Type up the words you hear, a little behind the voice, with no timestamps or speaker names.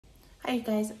Hi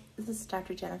guys, this is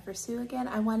Dr. Jennifer Sue again.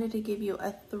 I wanted to give you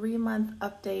a 3-month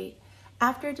update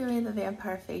after doing the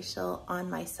vampire facial on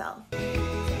myself.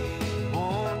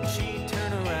 Won't she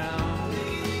turn around?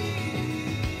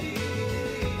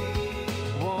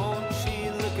 Won't she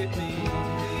look at me?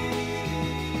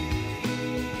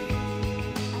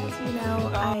 As you know,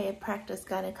 I practice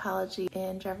gynecology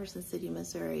in Jefferson City,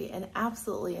 Missouri, and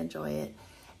absolutely enjoy it,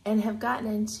 and have gotten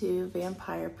into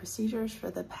vampire procedures for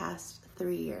the past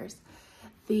 3 years.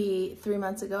 3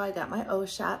 months ago, I got my O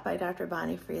shot by Dr.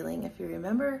 Bonnie Freeling. If you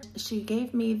remember, she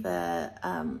gave me the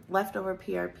leftover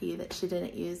PRP that she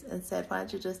didn't use and said, "Why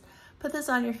don't you just put this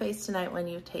on your face tonight when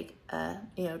you take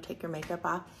your makeup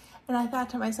off?" And I thought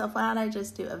to myself, why don't I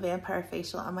just do a vampire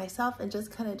facial on myself and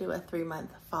just kind of do a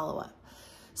 3-month follow-up.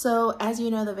 So as you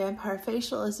know, the vampire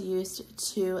facial is used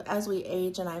to, as we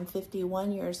age, and I'm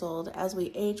 51 years old, as we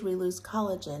age, we lose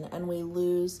collagen and we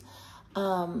lose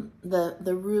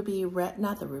the ruby red,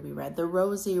 not the ruby red, the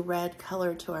rosy red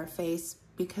color to our face,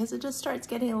 because it just starts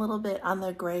getting a little bit on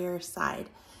the grayer side.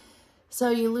 So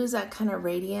you lose that kind of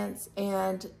radiance,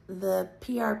 and the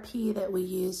PRP that we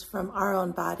use from our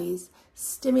own bodies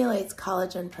stimulates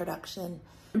collagen production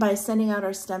by sending out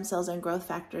our stem cells and growth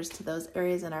factors to those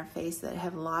areas in our face that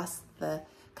have lost the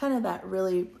kind of that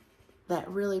really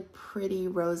pretty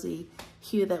rosy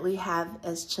hue that we have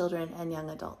as children and young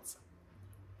adults.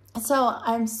 So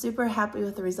I'm super happy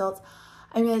with the results.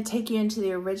 I'm going to take you into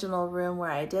the original room where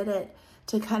I did it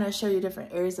to kind of show you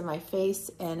different areas of my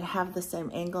face and have the same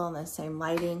angle and the same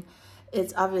lighting.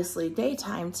 It's obviously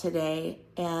daytime today,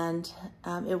 and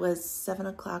it was 7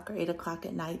 o'clock or 8 o'clock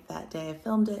at night that day I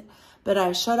filmed it, but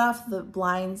I shut off the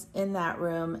blinds in that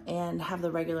room and have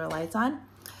the regular lights on.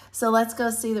 So let's go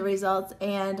see the results,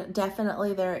 and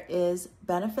definitely there is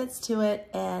benefits to it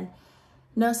and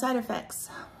no side effects.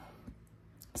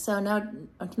 So no,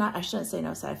 I shouldn't say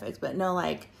no side effects, but no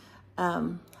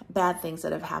bad things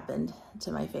that have happened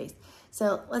to my face.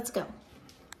 So let's go.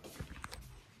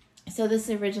 So this is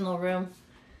the original room,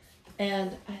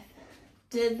 and I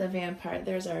did the vampire.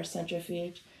 There's our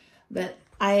centrifuge, but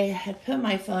I had put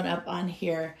my phone up on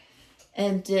here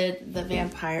and did the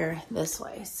vampire this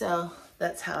way. So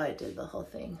that's how I did the whole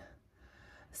thing.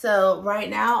 So right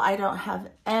now I don't have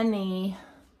any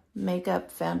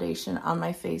makeup foundation on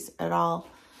my face at all.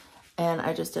 And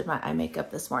I just did my eye makeup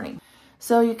this morning.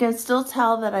 So you can still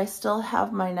tell that I still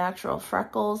have my natural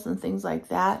freckles and things like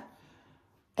that.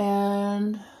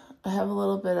 And I have a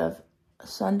little bit of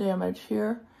sun damage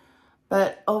here.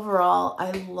 But overall,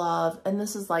 I love, and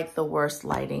this is like the worst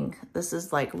lighting. This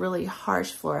is like really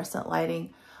harsh fluorescent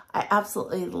lighting. I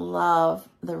absolutely love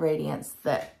the radiance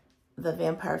that the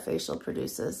vampire facial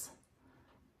produces.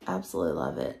 Absolutely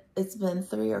love it. It's been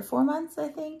 3 or 4 months, I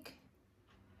think.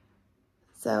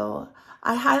 So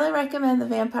I highly recommend the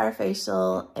vampire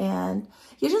facial, and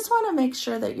you just want to make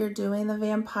sure that you're doing the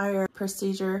vampire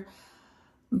procedure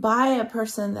by a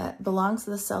person that belongs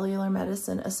to the Cellular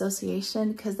Medicine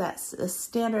Association, because that's a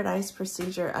standardized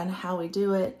procedure on how we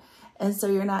do it. And so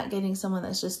you're not getting someone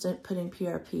that's just putting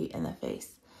PRP in the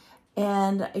face.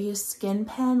 And I use Skin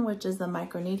Pen, which is the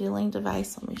microneedling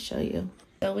device. Let me show you.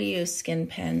 So we use Skin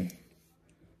Pen.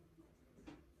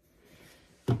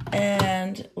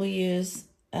 And we use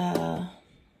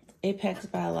Apex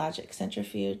Biologic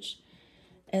Centrifuge,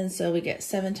 and so we get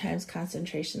 7 times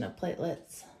concentration of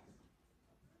platelets.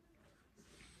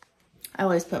 I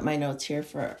always put my notes here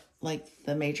for like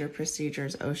the major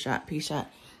procedures, O shot, P shot,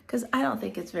 because I don't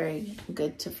think it's very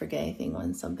good to forget anything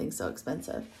when something's so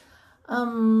expensive.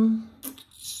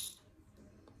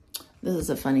 This is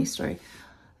a funny story.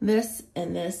 This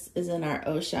and this is in our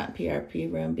O shot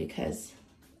PRP room because,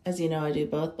 as you know, I do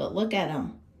both, but look at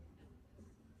them.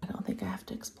 I don't think I have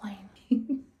to explain.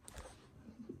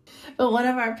 But one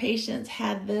of our patients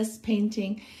had this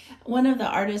painting. One of the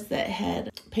artists that had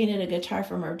painted a guitar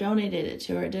from her donated it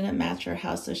to her. It didn't match her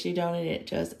house, so she donated it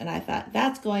to us. And I thought,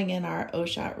 that's going in our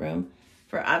O-Shot room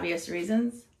for obvious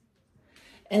reasons.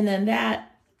 And then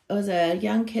that was a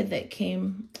young kid that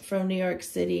came from New York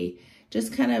City,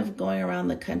 just kind of going around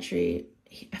the country.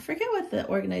 I forget what the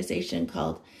organization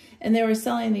called. And they were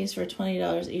selling these for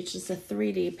 $20 each, just a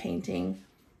 3D painting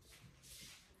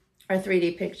or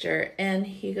 3D picture. And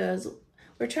he goes,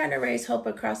 "We're trying to raise hope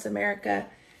across America."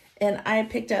 And I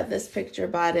picked out this picture,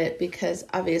 bought it, because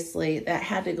obviously that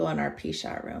had to go in our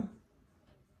P-shot room.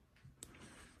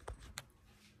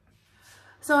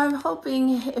 So I'm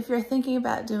hoping, if you're thinking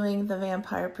about doing the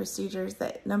vampire procedures,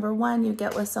 that number one, you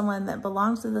get with someone that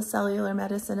belongs to the Cellular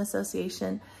Medicine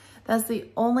Association. That's the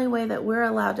only way that we're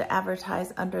allowed to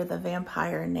advertise under the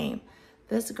vampire name.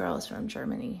 This girl is from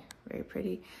Germany, very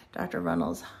pretty, Dr.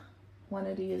 Runnels.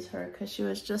 wanted to use her because she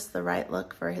was just the right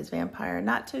look for his vampire.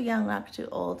 Not too young, not too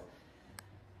old.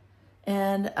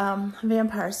 And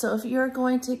vampire. So if you're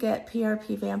going to get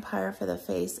PRP vampire for the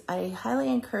face, I highly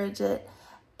encourage it.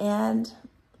 And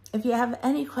if you have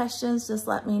any questions, just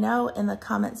let me know in the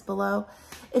comments below.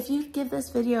 If you give this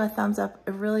video a thumbs up,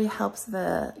 it really helps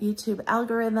the YouTube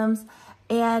algorithms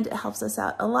and it helps us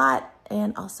out a lot.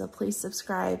 And also please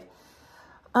subscribe.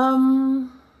 Or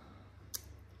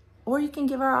you can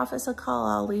give our office a call.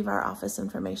 I'll leave our office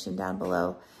information down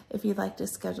below if you'd like to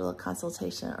schedule a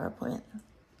consultation or appointment.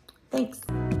 Thanks.